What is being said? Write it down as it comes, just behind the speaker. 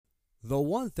The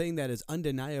one thing that is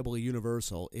undeniably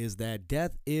universal is that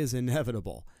death is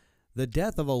inevitable. The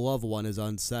death of a loved one is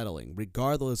unsettling,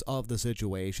 regardless of the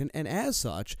situation, and as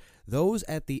such, those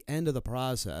at the end of the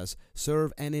process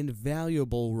serve an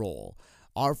invaluable role.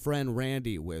 Our friend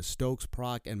Randy with Stokes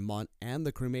Prock and Munt and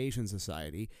the Cremation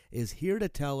Society is here to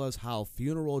tell us how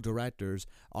funeral directors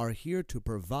are here to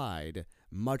provide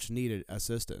much needed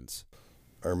assistance.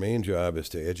 Our main job is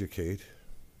to educate,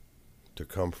 to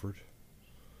comfort,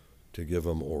 to give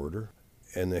them order,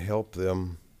 and to help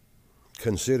them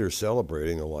consider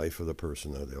celebrating the life of the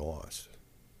person that they lost,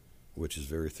 which is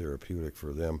very therapeutic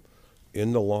for them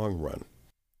in the long run.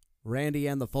 Randy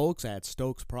and the folks at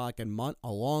Stokes Prock and Munt,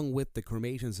 along with the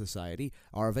Cremation Society,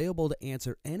 are available to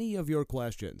answer any of your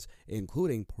questions,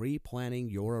 including pre-planning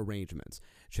your arrangements.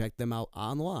 Check them out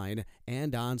online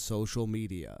and on social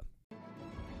media.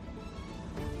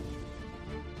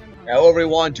 Hello,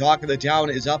 everyone. Talk of the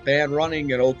Town is up and running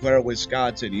in Eau Claire,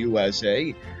 Wisconsin,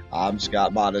 USA. I'm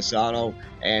Scott Montesano,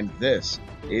 and this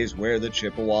is where the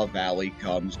Chippewa Valley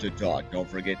comes to talk. Don't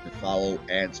forget to follow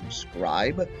and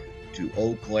subscribe to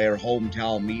Eau Claire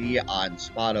Hometown Media on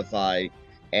Spotify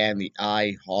and the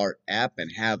iHeart app,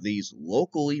 and have these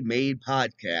locally made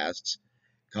podcasts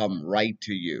come right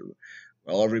to you.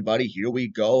 Well, everybody, here we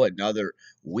go. Another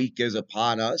week is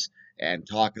upon us, and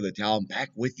Talk of the Town back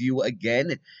with you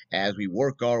again as we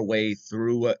work our way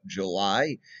through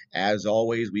July. As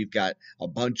always, we've got a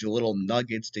bunch of little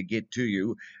nuggets to get to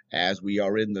you as we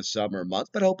are in the summer month,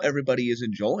 but hope everybody is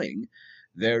enjoying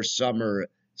their summer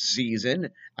season.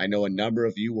 I know a number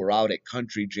of you were out at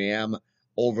Country Jam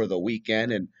over the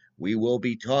weekend, and we will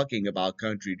be talking about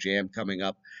Country Jam coming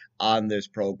up on this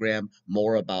program,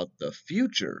 more about the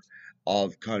future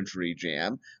of Country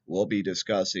Jam. We'll be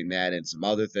discussing that and some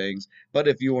other things. But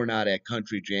if you were not at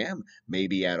Country Jam,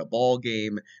 maybe at a ball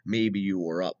game, maybe you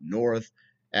were up north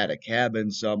at a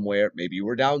cabin somewhere, maybe you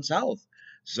were down south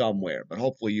somewhere, but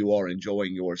hopefully you are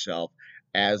enjoying yourself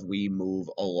as we move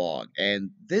along. And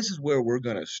this is where we're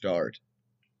going to start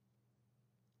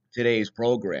today's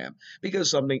program,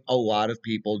 because something a lot of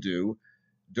people do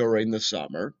during the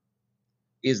summer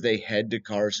is they head to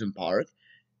Carson Park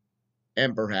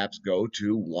and perhaps go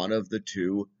to one of the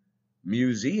two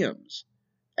museums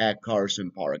at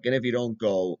Carson Park. And if you don't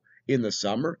go in the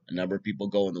summer, a number of people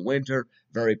go in the winter,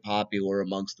 very popular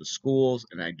amongst the schools,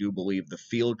 and I do believe the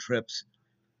field trips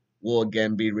will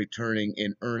again be returning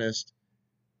in earnest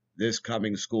this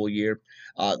coming school year.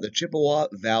 The Chippewa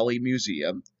Valley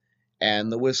Museum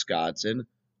and the Wisconsin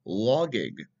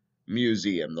Logging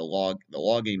Museum. The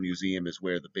Logging Museum is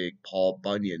where the big Paul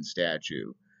Bunyan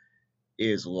statue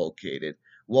is located.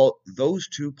 Well, those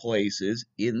two places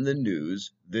in the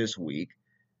news this week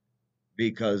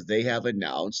because they have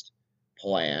announced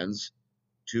plans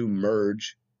to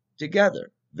merge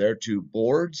together. Their two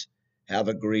boards have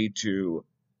agreed to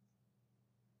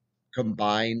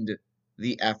combine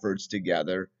the efforts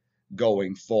together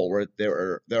going forward.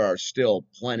 There are still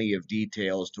plenty of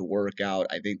details to work out.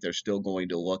 I think they're still going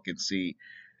to look and see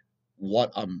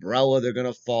what umbrella they're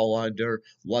going to fall under,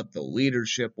 what the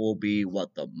leadership will be,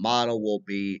 what the model will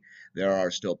be. There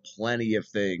are still plenty of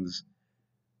things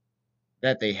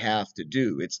that they have to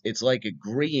do. It's like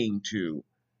agreeing to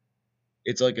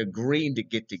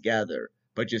get together,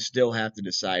 but you still have to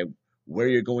decide where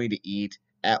you're going to eat,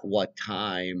 at what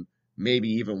time, maybe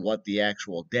even what the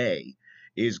actual day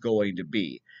is going to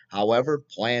be. However,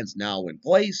 plans now in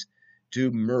place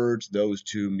to merge those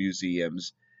two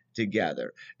museums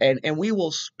together. And we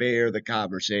will spare the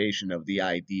conversation of the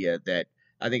idea that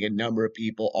I think a number of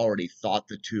people already thought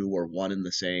the two were one and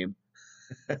the same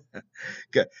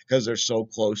because they're so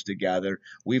close together.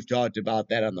 We've talked about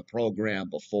that on the program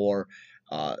before.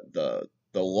 The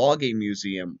Logging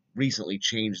Museum recently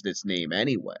changed its name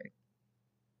anyway.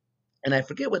 And I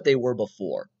forget what they were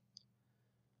before.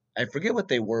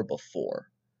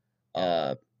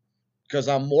 Because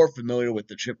I'm more familiar with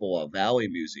the Chippewa Valley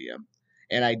Museum.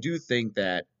 And I do think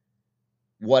that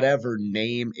whatever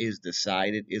name is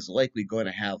decided is likely going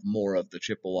to have more of the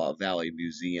Chippewa Valley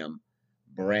Museum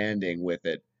branding with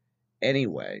it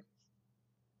anyway.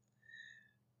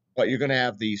 But you're going to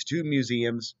have these two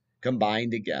museums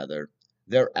combined together,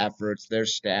 their efforts, their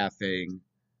staffing,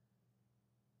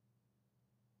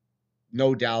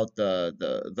 no doubt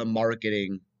the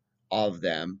marketing of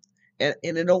them. And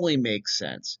it only makes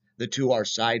sense. The two are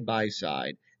side by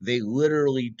side. They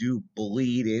literally do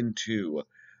bleed into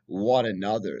one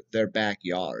another. Their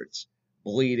backyards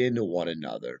bleed into one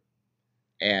another.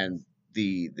 And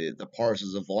the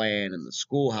parcels of land and the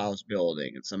schoolhouse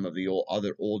building and some of the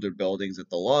other older buildings that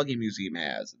the logging museum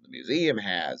has and the museum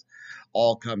has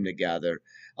all come together.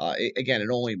 Again, it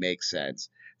only makes sense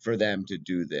for them to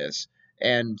do this.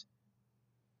 And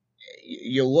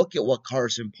you look at what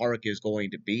Carson Park is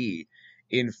going to be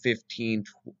in 15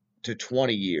 to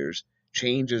 20 years.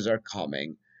 Changes are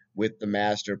coming with the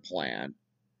master plan.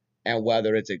 And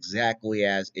whether it's exactly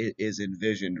as it is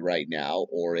envisioned right now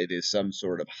or it is some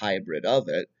sort of hybrid of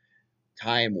it,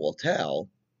 time will tell.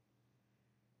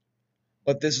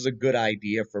 But this is a good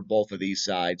idea for both of these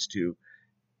sides to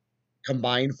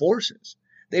combine forces.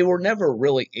 They were never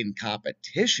really in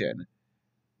competition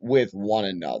with one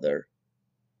another.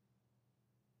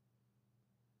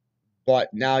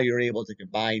 But now you're able to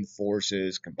combine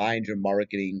forces, combine your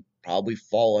marketing, probably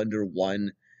fall under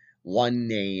one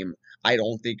name. I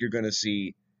don't think you're going to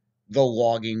see the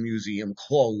logging museum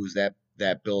close,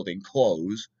 that building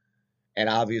close. And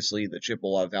obviously the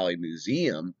Chippewa Valley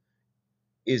Museum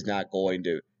is not going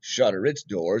to shutter its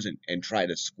doors and try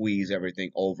to squeeze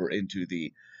everything over into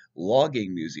the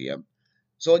logging museum.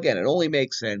 So again, it only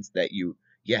makes sense that you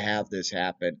have this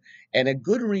happen. And a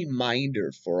good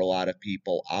reminder for a lot of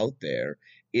people out there,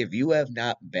 if you have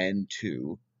not been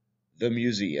to the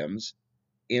museums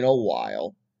in a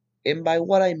while, and by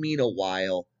what I mean a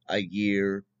while, a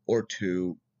year or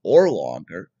two or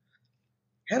longer,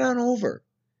 head on over.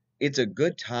 It's a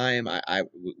good time.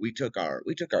 We took our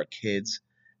kids.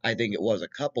 I think it was a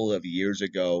couple of years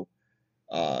ago.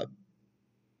 I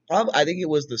think it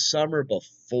was the summer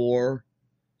before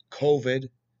COVID.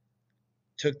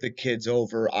 Took the kids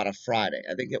over on a Friday.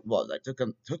 I think it was. I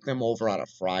took them over on a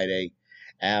Friday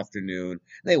afternoon.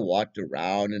 They walked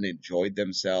around and enjoyed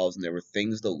themselves, and there were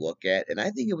things to look at, and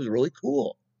I think it was really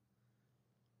cool.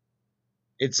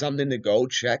 It's something to go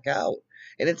check out.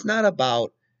 And it's not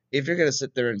about, if you're going to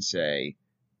sit there and say,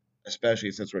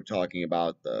 especially since we're talking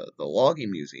about the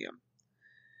logging museum,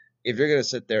 if you're going to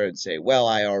sit there and say, well,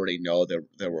 I already know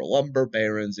there were lumber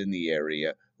barons in the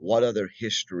area, what other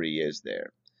history is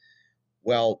there?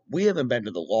 Well, we haven't been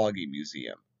to the logging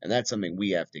museum, and that's something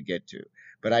we have to get to.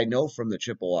 But I know from the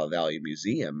Chippewa Valley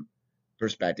Museum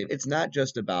perspective, it's not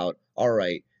just about, all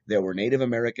right, there were Native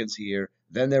Americans here,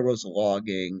 then there was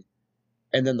logging,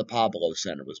 and then the Pablo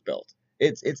Center was built.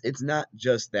 It's not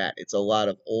just that. It's a lot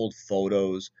of old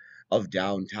photos of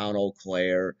downtown Eau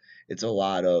Claire. It's a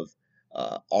lot of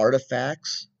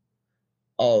artifacts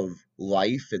of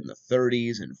life in the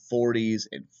 30s and 40s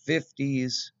and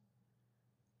 50s.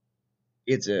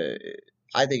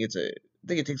 I think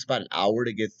it takes about an hour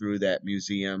to get through that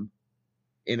museum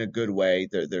in a good way.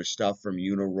 There's stuff from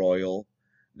Uniroyal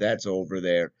that's over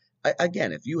there.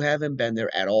 Again, if you haven't been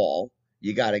there at all,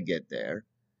 you got to get there.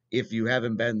 If you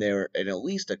haven't been there in at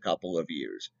least a couple of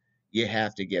years, you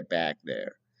have to get back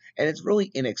there. And it's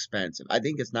really inexpensive. I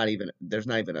think there's not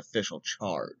even official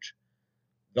charge,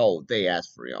 though they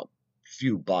ask for, a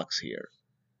few bucks here.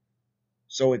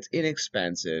 So it's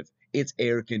inexpensive. It's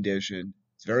air conditioned.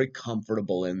 It's very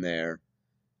comfortable in there,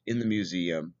 in the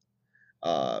museum.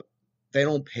 They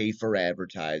don't pay for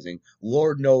advertising.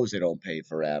 Lord knows they don't pay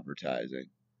for advertising.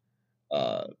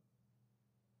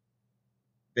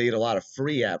 They get a lot of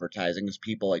free advertising as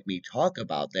people like me talk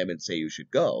about them and say you should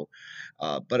go.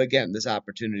 But again, this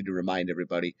opportunity to remind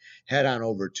everybody, head on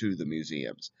over to the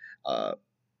museums.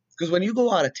 Because when you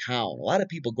go out of town, a lot of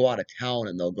people go out of town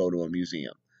and they'll go to a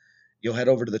museum. You'll head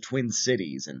over to the Twin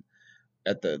Cities and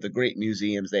at the great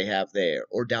museums they have there,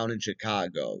 or down in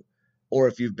Chicago, or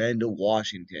if you've been to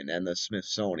Washington and the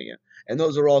Smithsonian. And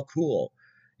those are all cool.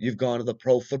 You've gone to the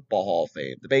Pro Football Hall of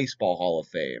Fame, the Baseball Hall of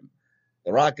Fame,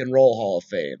 the Rock and Roll Hall of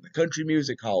Fame, the Country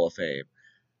Music Hall of Fame.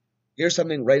 Here's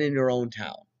something right in your own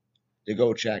town to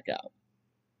go check out.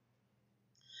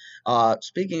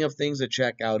 Speaking of things to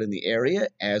check out in the area,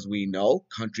 as we know,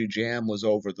 Country Jam was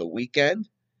over the weekend,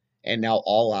 and now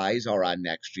all eyes are on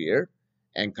next year.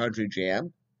 And Country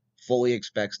Jam fully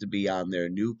expects to be on their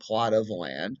new plot of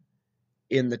land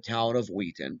in the town of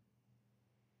Wheaton.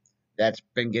 That's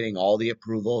been getting all the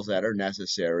approvals that are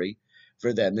necessary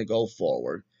for them to go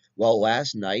forward. Well,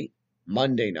 last night,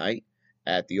 Monday night,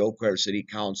 at the Eau Claire City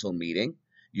Council meeting,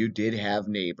 you did have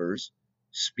neighbors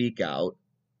speak out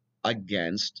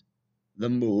against the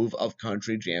move of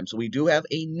Country Jam. So we do have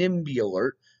a NIMBY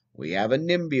alert. We have a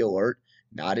NIMBY alert,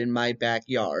 not in my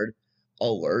backyard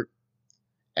alert,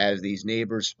 as these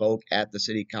neighbors spoke at the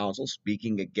city council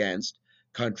speaking against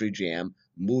Country Jam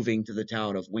moving to the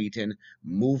town of Wheaton,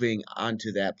 moving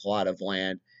onto that plot of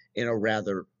land in a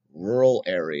rather rural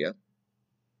area.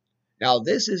 Now,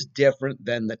 this is different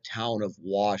than the town of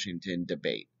Washington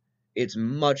debate. It's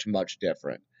much, much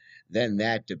different than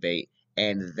that debate,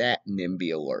 and that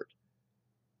NIMBY alert.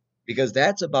 Because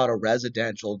that's about a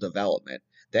residential development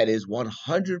that is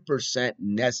 100%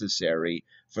 necessary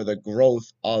for the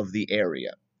growth of the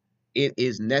area. It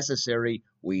is necessary.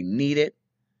 We need it.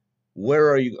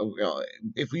 Where are you?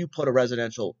 If you put a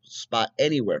residential spot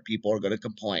anywhere, people are going to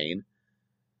complain.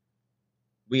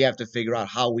 We have to figure out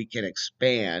how we can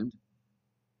expand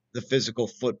the physical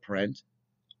footprint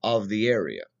of the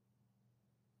area.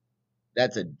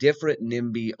 That's a different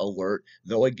NIMBY alert,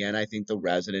 though again, I think the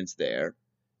residents there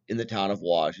in the town of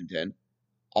Washington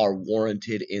are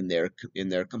warranted in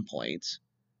their complaints.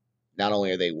 Not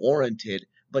only are they warranted,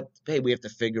 but hey, we have to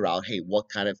figure out, hey, what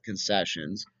kind of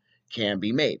concessions can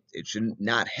be made. It should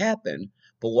not happen,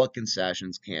 but what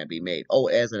concessions can be made. Oh,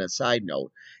 as an aside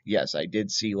note, yes, I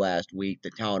did see last week the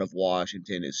town of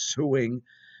Washington is suing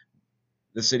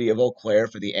the city of Eau Claire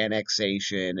for the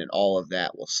annexation and all of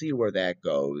that. We'll see where that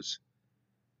goes.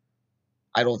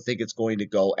 I don't think it's going to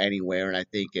go anywhere, and I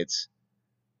think it's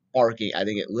barking. I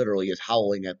think it literally is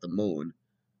howling at the moon,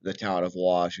 the town of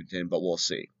Washington, but we'll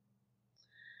see.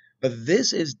 But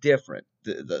this is different.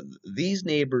 These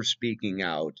neighbors speaking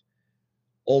out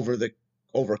over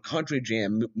Country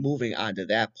Jam moving onto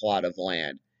that plot of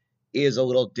land is a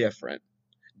little different.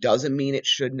 Doesn't mean it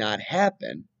should not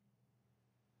happen,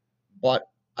 but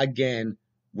again,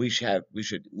 we should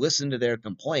listen to their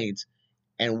complaints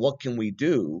and what can we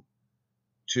do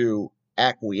to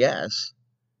acquiesce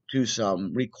to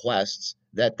some requests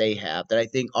that they have that I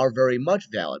think are very much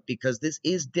valid, because this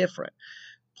is different.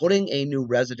 Putting a new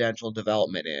residential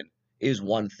development in is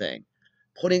one thing.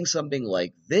 Putting something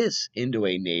like this into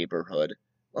a neighborhood,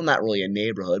 well, not really a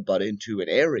neighborhood, but into an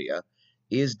area,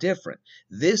 is different.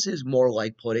 This is more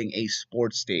like putting a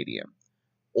sports stadium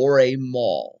or a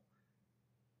mall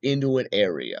into an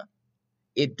area.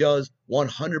 It does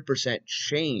 100%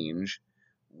 change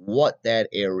what that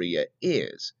area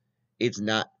is. It's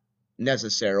not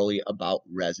necessarily about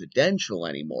residential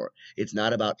anymore. It's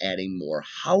not about adding more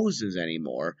houses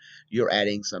anymore. You're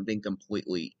adding something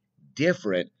completely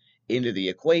different into the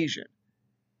equation.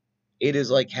 It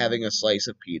is like having a slice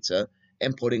of pizza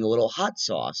and putting a little hot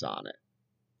sauce on it.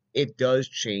 It does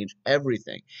change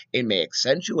everything. It may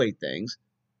accentuate things,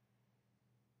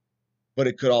 but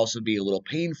it could also be a little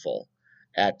painful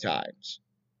at times.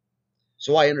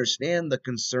 So I understand the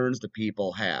concerns the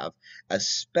people have,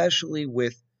 especially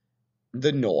with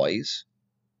the noise,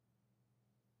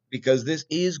 because this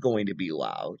is going to be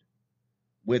loud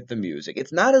with the music.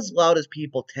 It's not as loud as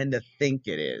people tend to think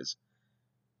it is.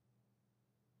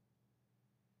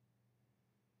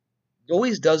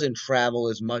 Noise doesn't travel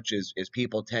as much as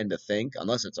people tend to think,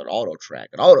 unless it's an auto track.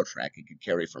 An auto track it could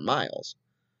carry for miles.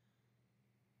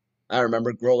 I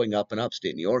remember growing up in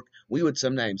upstate New York, we would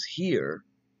sometimes hear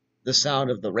the sound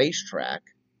of the racetrack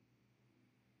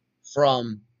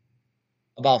from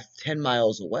about 10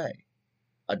 miles away,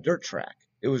 a dirt track.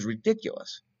 It was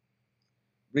ridiculous.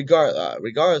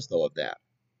 Regardless, though, of that,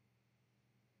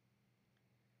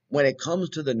 when it comes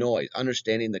to the noise,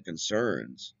 understanding the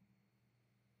concerns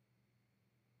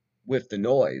with the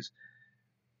noise,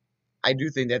 I do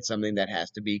think that's something that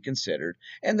has to be considered.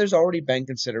 And there's already been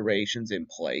considerations in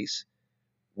place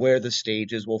where the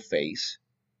stages will face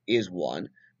is one.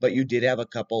 But you did have a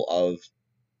couple of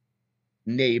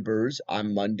neighbors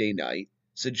on Monday night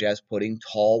suggest putting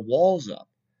tall walls up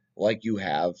like you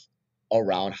have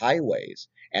around highways.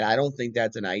 And I don't think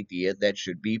that's an idea that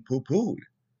should be poo-pooed.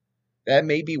 That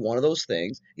may be one of those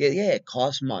things. Yeah, it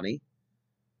costs money.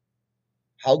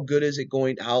 How good is it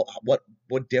going?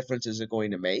 What difference is it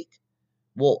going to make?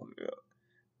 Well,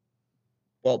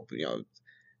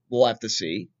 we'll have to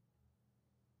see.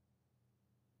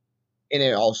 And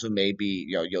it also may be,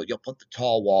 you'll put the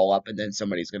tall wall up, and then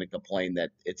somebody's going to complain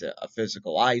that it's a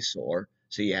physical eyesore,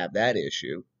 so you have that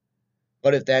issue.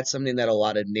 But if that's something that a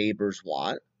lot of neighbors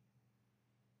want,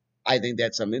 I think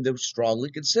that's something to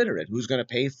strongly consider it. Who's going to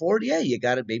pay for it? Yeah, you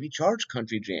got to maybe charge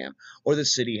Country Jam, or the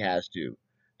city has to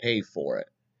pay for it,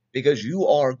 because you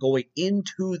are going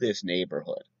into this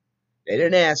neighborhood. They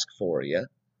didn't ask for you,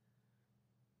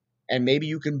 and maybe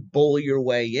you can bully your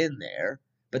way in there,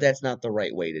 but that's not the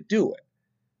right way to do it.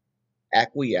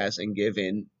 Acquiesce and give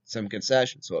in some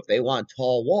concessions. So if they want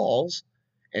tall walls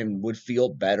and would feel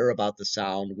better about the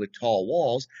sound with tall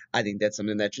walls, I think that's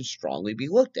something that should strongly be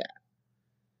looked at.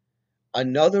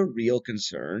 Another real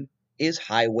concern is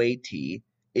Highway T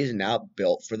is not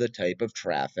built for the type of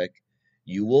traffic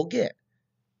you will get.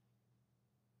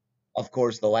 Of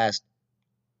course, the last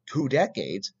 3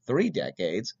 decades,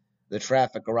 the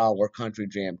traffic around where Country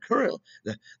Jam currently,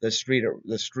 the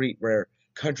street where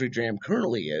Country Jam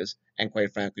currently is, and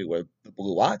quite frankly where the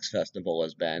Blue Ox Festival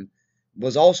has been,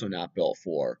 was also not built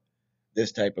for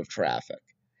this type of traffic.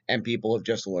 And people have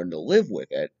just learned to live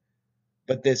with it.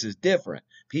 But this is different.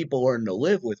 People learn to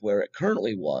live with where it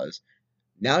currently was.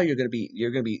 Now you're going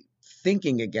to be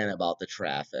thinking again about the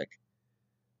traffic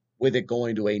with it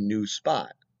going to a new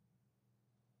spot.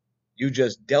 You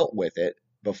just dealt with it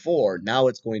before, now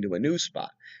it's going to a new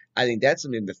spot. I think that's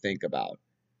something to think about.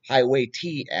 Highway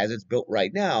T, as it's built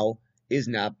right now, is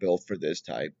not built for this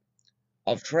type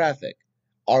of traffic.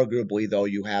 Arguably, though,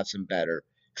 you have some better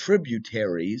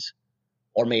tributaries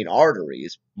or main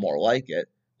arteries, more like it,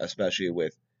 especially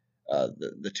with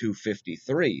the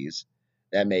 253s,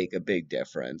 that make a big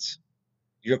difference.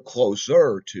 You're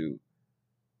closer to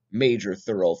major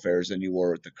thoroughfares than you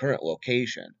were at the current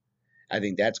location. I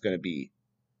think that's going to be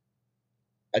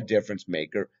a difference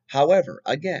maker. However,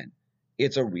 again,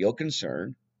 it's a real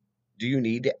concern. Do you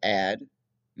need to add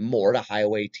more to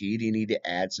Highway T? Do you need to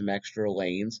add some extra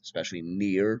lanes, especially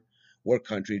near where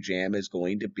Country Jam is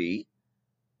going to be?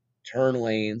 Turn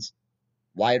lanes,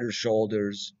 wider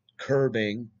shoulders,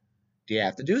 curbing. Do you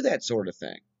have to do that sort of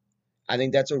thing? I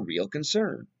think that's a real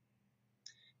concern.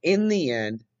 In the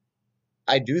end,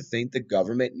 I do think the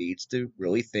government needs to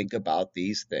really think about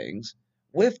these things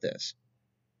with this.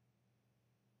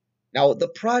 Now, the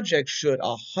project should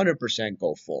 100%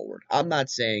 go forward. I'm not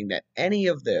saying that any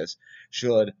of this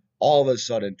should all of a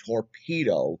sudden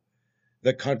torpedo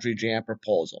the Country Jam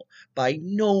proposal. By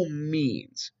no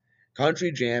means.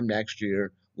 Country Jam next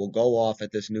year will go off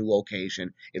at this new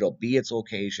location. It'll be its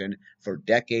location for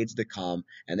decades to come,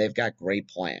 and they've got great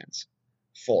plans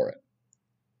for it.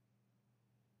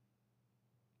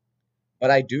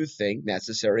 But I do think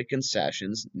necessary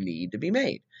concessions need to be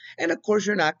made. And of course,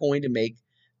 you're not going to make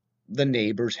the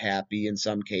neighbors happy in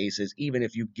some cases, even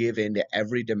if you give in to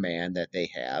every demand that they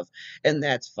have, and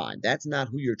that's fine. That's not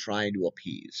who you're trying to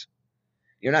appease.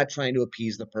 You're not trying to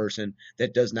appease the person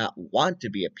that does not want to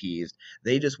be appeased.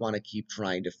 They just want to keep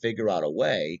trying to figure out a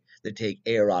way to take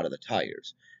air out of the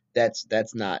tires. That's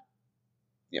not,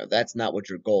 that's not what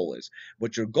your goal is.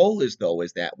 What your goal is, though,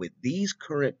 is that with these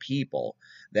current people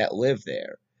that live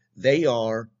there, they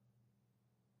are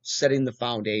setting the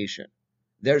foundation.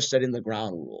 They're setting the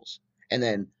ground rules. And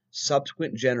then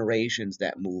subsequent generations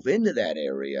that move into that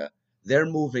area, they're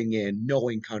moving in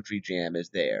knowing Country Jam is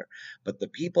there. But the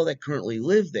people that currently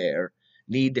live there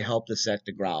need to help to set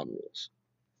the ground rules.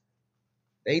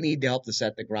 They need to help to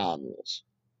set the ground rules.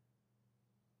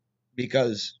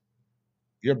 Because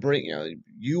you're bringing,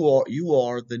 you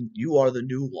are the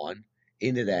new one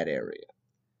into that area.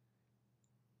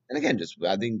 And again,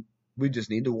 I think we just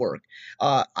need to work.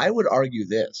 I would argue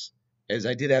this, as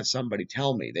I did have somebody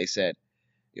tell me. They said,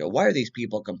 why are these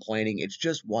people complaining? It's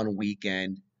just one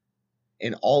weekend,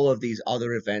 and all of these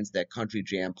other events that Country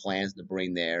Jam plans to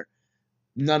bring there,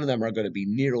 none of them are going to be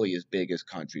nearly as big as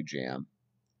Country Jam.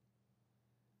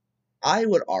 I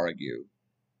would argue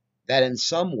that in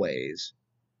some ways,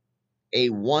 a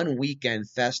one weekend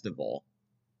festival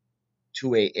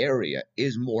to a area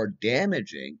is more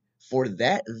damaging for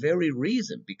that very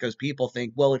reason, because people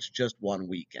think, well, it's just one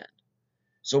weekend,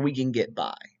 so we can get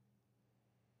by.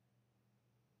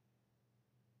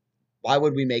 Why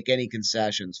would we make any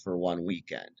concessions for one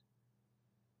weekend?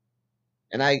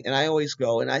 And I always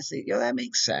go and I say, that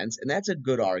makes sense, and that's a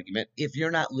good argument if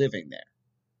you're not living there.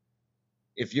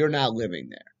 If you're not living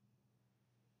there.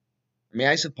 I mean,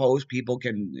 I suppose people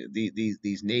can,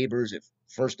 these neighbors, if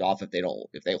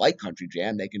they like Country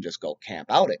Jam, they can just go camp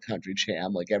out at Country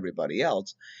Jam like everybody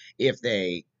else. If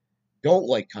they don't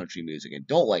like country music and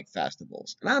don't like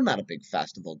festivals, and I'm not a big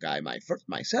festival guy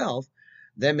myself,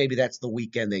 then maybe that's the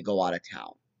weekend they go out of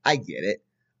town. I get it.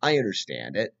 I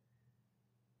understand it.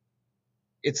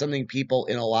 It's something people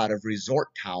in a lot of resort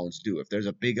towns do. If there's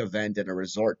a big event in a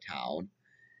resort town,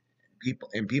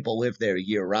 people live there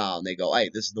year round, they go, hey,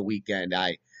 this is the weekend,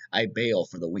 I bail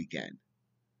for the weekend.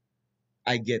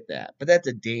 I get that, but that's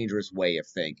a dangerous way of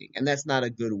thinking, and that's not a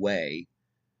good way.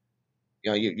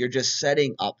 You're just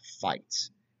setting up fights,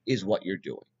 is what you're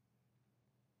doing.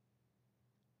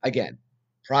 Again,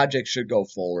 project should go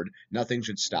forward. Nothing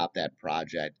should stop that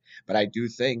project. But I do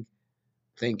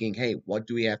thinking, hey, what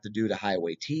do we have to do to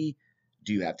Highway T?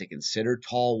 Do you have to consider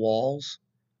tall walls?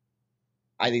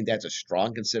 I think that's a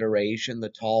strong consideration, the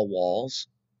tall walls.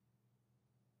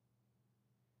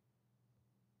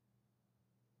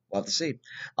 We'll have to see.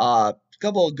 A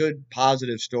couple of good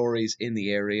positive stories in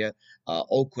the area.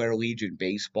 Eau Claire Legion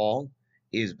Baseball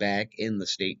is back in the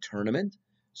state tournament,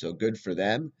 so good for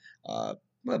them.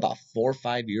 About 4 or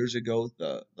 5 years ago,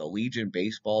 the Legion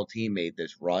baseball team made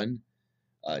this run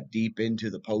deep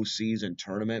into the postseason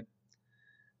tournament.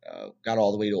 got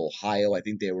all the way to Ohio. I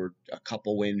think they were a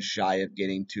couple wins shy of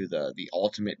getting to the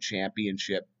Ultimate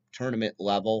Championship tournament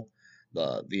level,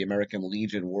 the American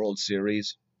Legion World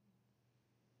Series.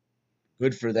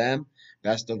 Good for them.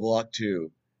 Best of luck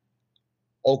to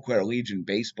Eau Claire Legion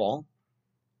baseball.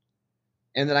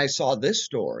 And then I saw this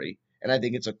story, and I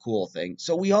think it's a cool thing.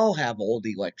 So we all have old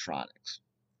electronics,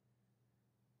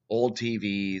 old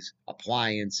TVs,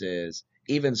 appliances,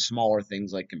 even smaller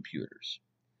things like computers.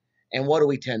 And what do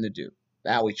we tend to do?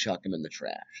 Now we chuck them in the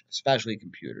trash, especially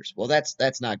computers. Well, that's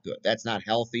not good. That's not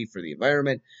healthy for the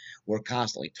environment. We're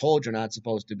constantly told you're not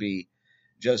supposed to be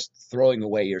just throwing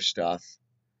away your stuff,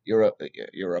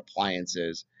 your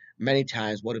appliances. Many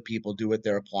times, what do people do with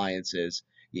their appliances?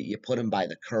 You put them by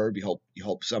the curb. You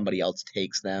hope somebody else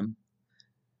takes them.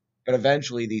 But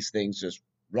eventually, these things just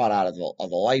run out of a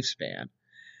lifespan.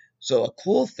 So a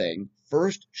cool thing,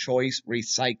 First Choice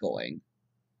Recycling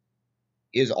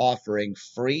is offering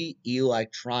free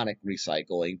electronic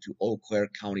recycling to Eau Claire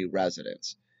County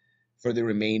residents for the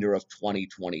remainder of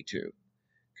 2022.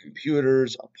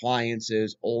 Computers,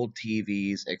 appliances, old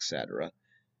TVs, etc.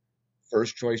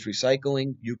 First Choice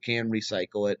Recycling, you can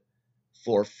recycle it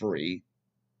for free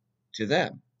to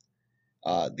them.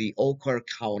 The Eau Claire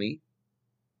County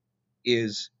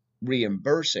is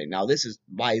reimbursing. Now,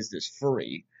 why is this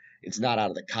free? It's not out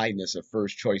of the kindness of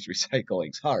First Choice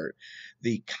Recycling's heart.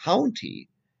 The county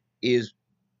is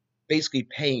basically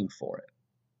paying for it.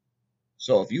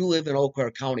 So if you live in Eau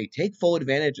Claire County, take full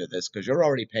advantage of this because you're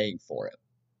already paying for it.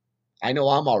 I know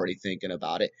I'm already thinking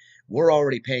about it. We're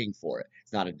already paying for it.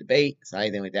 It's not a debate. It's not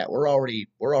anything like that. We're already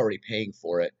paying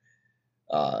for it,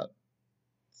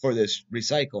 for this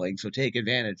recycling. So take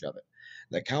advantage of it.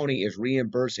 The county is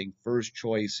reimbursing First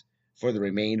Choice for the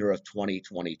remainder of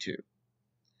 2022.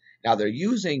 Now they're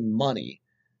using money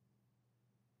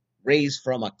raised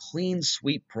from a clean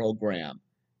sweep program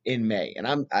in May. And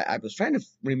I was trying to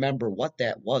remember what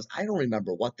that was. I don't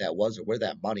remember what that was or where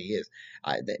that money is.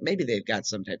 Maybe they've got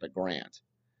some type of grant,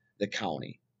 the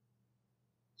county.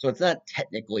 So it's not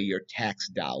technically your tax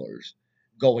dollars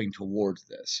going towards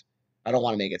this. I don't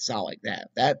want to make it sound like that.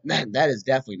 That is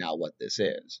definitely not what this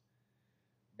is.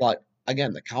 But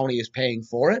again, the county is paying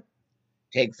for it.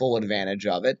 Take full advantage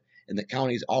of it. And the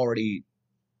county's already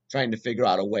trying to figure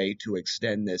out a way to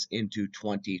extend this into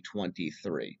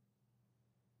 2023.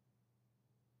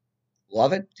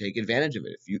 Love it. Take advantage of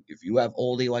it. If you have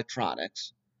old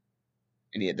electronics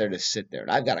and they're just sit there,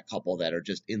 and I've got a couple that are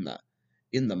just in the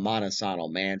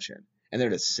Montesano mansion, and they're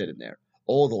just sitting there.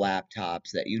 Old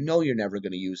laptops that you know you're never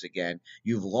going to use again.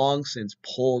 You've long since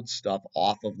pulled stuff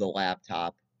off of the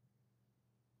laptop.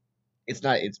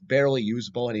 It's barely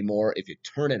usable anymore. If you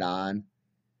turn it on,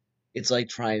 it's like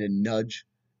trying to nudge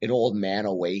an old man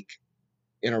awake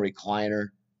in a recliner.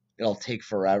 It'll take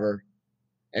forever.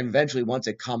 And eventually, once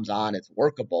it comes on, it's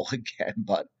workable again.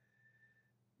 But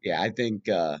yeah, I think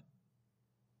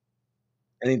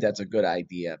that's a good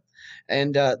idea.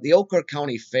 And the Eau Claire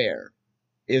County Fair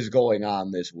is going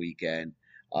on this weekend.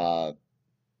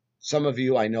 Some of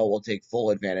you I know will take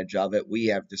full advantage of it. We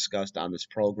have discussed on this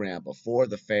program before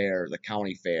the fair, the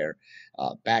county fair,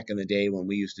 back in the day when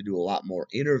we used to do a lot more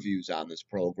interviews on this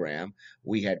program.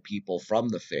 We had people from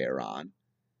the fair on.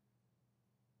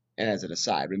 And as an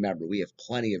aside, remember, we have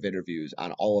plenty of interviews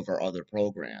on all of our other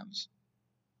programs,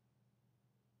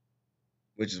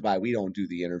 which is why we don't do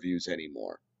the interviews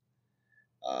anymore.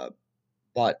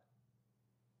 But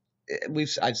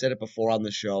I've said it before on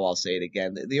the show. I'll say it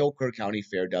again. The Eau Claire County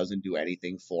Fair doesn't do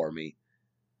anything for me.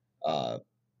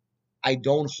 I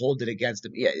don't hold it against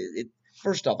them. Yeah,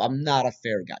 first off, I'm not a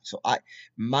fair guy, so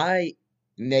my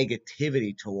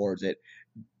negativity towards it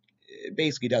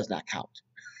basically does not count.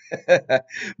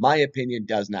 My opinion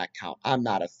does not count. I'm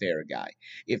not a fair guy.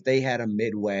 If they had a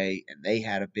midway and they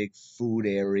had a big food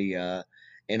area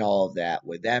and all of that,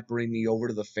 would that bring me over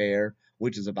to the fair,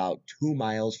 which is about 2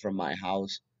 miles from my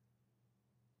house?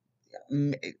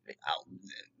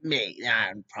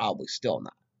 Probably still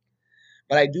not.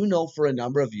 But I do know for a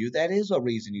number of you that is a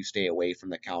reason you stay away from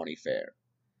the county fair,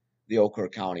 the Eau Claire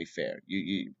County Fair.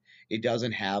 It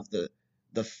doesn't have the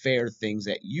fair things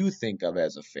that you think of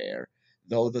as a fair,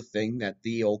 though the thing that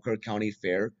the Eau Claire County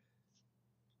Fair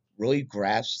really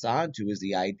grasps onto is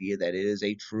the idea that it is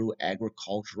a true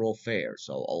agricultural fair.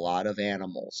 So a lot of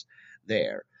animals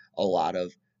there, a lot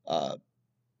of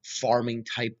farming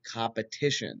type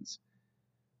competitions,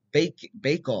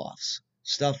 bake-offs,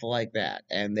 stuff like that,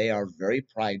 and they are very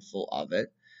prideful of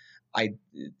it.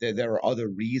 There are other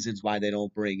reasons why they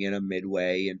don't bring in a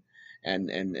midway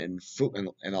and food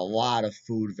and a lot of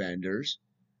food vendors.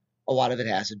 A lot of it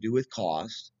has to do with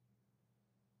cost.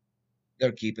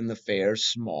 They're keeping the fairs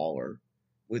smaller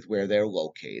with where they're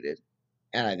located,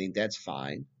 and I think that's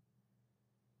fine.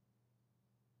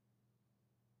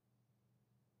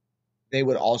 They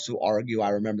would also argue, I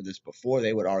remember this before,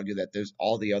 they would argue that there's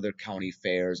all the other county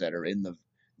fairs that are in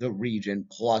the region,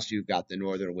 plus you've got the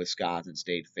Northern Wisconsin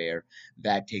State Fair.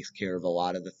 That takes care of a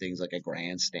lot of the things like a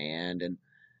grandstand and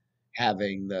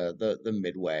having the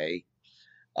midway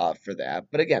for that.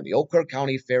 But again, the Eau Claire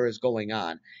County Fair is going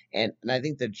on, and I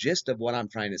think the gist of what I'm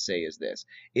trying to say is this: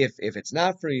 if it's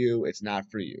not for you, it's not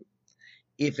for you.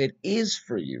 If it is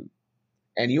for you,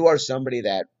 and you are somebody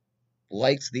that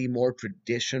likes the more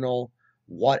traditional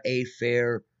what a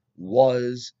fair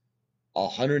was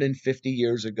 150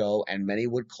 years ago, and many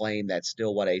would claim that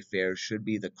still what a fair should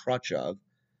be the crutch of,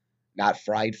 not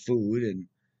fried food and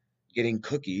getting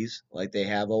cookies like they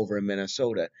have over in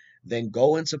Minnesota, then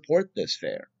go and support this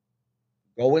fair.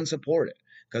 Go and support it.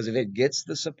 Because if it gets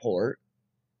the support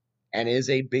and is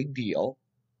a big deal,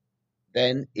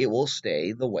 then it will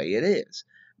stay the way it is.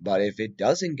 But if it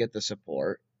doesn't get the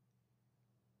support,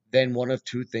 then one of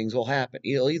two things will happen.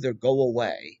 It'll either go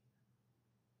away,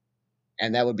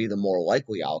 and that would be the more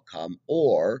likely outcome,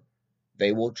 or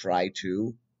they will try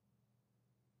to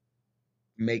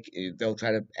they'll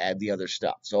try to add the other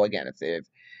stuff. So again, if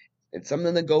it's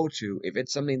something to go to, if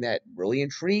it's something that really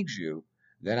intrigues you,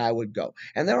 then I would go.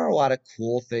 And there are a lot of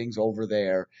cool things over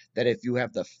there that if you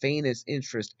have the faintest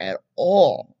interest at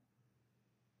all,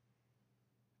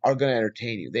 are going to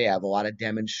entertain you. They have a lot of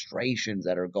demonstrations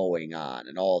that are going on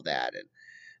and all that.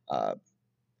 And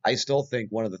I still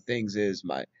think one of the things is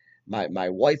my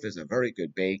wife is a very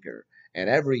good baker. And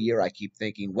every year I keep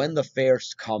thinking when the fair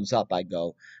comes up, I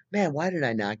go, man, why did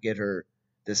I not get her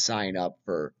to sign up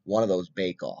for one of those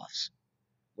bake-offs,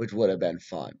 which would have been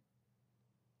fun.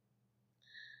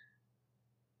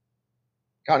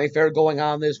 County Fair going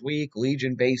on this week.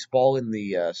 Legion Baseball in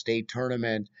the state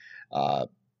tournament.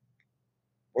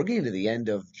 We're getting to the end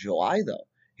of July, though.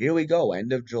 Here we go,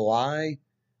 end of July,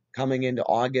 coming into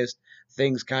August.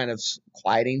 Things kind of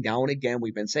quieting down again.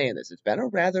 We've been saying this. It's been a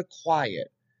rather quiet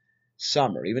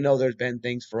summer, even though there's been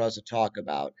things for us to talk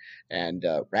about. And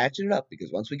ratchet it up,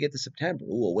 because once we get to September,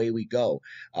 ooh, away we go.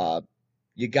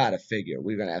 You got to figure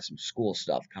we're going to have some school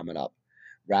stuff coming up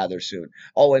rather soon.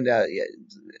 Oh, and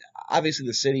obviously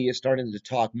the city is starting to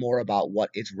talk more about what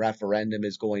its referendum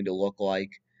is going to look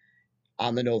like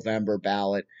on the November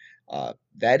ballot.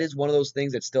 That is one of those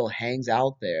things that still hangs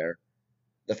out there.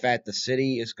 The fact the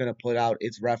city is going to put out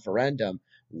its referendum.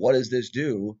 What does this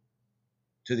do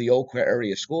to the Eau Claire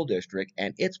Area School District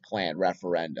and its planned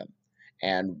referendum?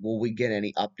 And will we get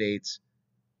any updates?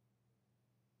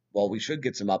 Well, we should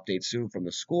get some updates soon from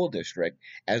the school district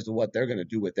as to what they're going to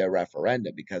do with their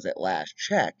referendum, because at last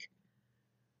check,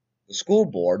 the school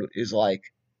board is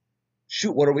like,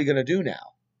 shoot, what are we going to do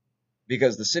now?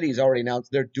 Because the city's already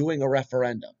announced they're doing a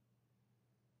referendum.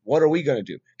 What are we going to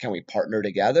do? Can we partner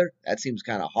together? That seems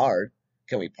kind of hard.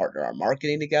 Can we partner our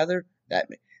marketing together? That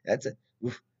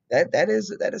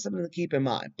is something to keep in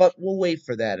mind. But we'll wait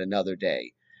for that another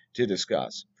day to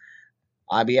discuss.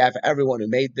 On behalf of everyone who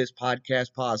made this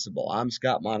podcast possible, I'm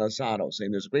Scott Montesano,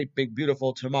 saying there's a great, big,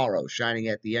 beautiful tomorrow shining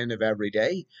at the end of every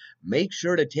day. Make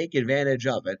sure to take advantage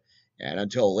of it. And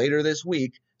until later this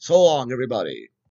week, so long, everybody.